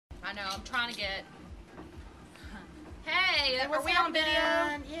I know. I'm trying to get. Hey, Hey, are what's we on video?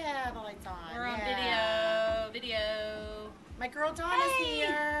 happening? Yeah, the light's on. We're on Yeah. video. My girl Dawn is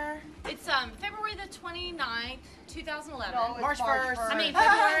here. It's February the 29th, 2011. No, it's March 1st. I mean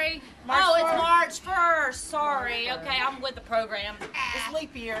February. March Oh, 1st. it's March 1st. Sorry. March 1st. Okay, I'm with the program. It's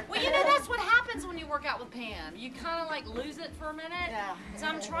leap year. Well, you know, that's what happens when you work out with Pam. You kind of like lose it for a minute. Yeah. So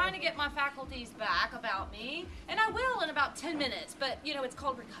I'm trying to get my faculties back about me, and I will in about 10 minutes. But, you know, it's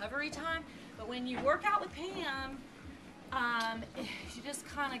called recovery time. But when you work out with Pam, you just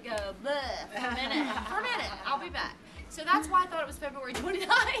kind of go, bleh, for a minute. For a minute. I'll be back. So that's why I thought it was February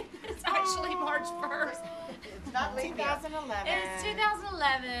 29th. It's actually March 1st. It's not leap year. 2011. It's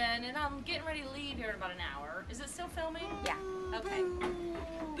 2011, and I'm getting ready to leave here in about an hour. Is it still filming? Yeah. Okay.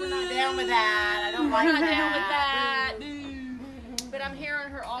 We're not down with that. I don't like We're not that. down with that. But I'm here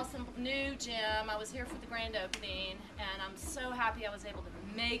in her awesome new gym. I was here for the grand opening, and I'm so happy I was able to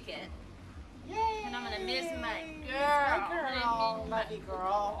make it. Yay. And I'm gonna miss my girl. My girl. Love you,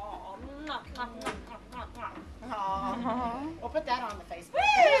 girl. Aww. We'll put that on the Facebook.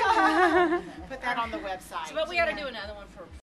 Put that on the website. So, but we got to do another one for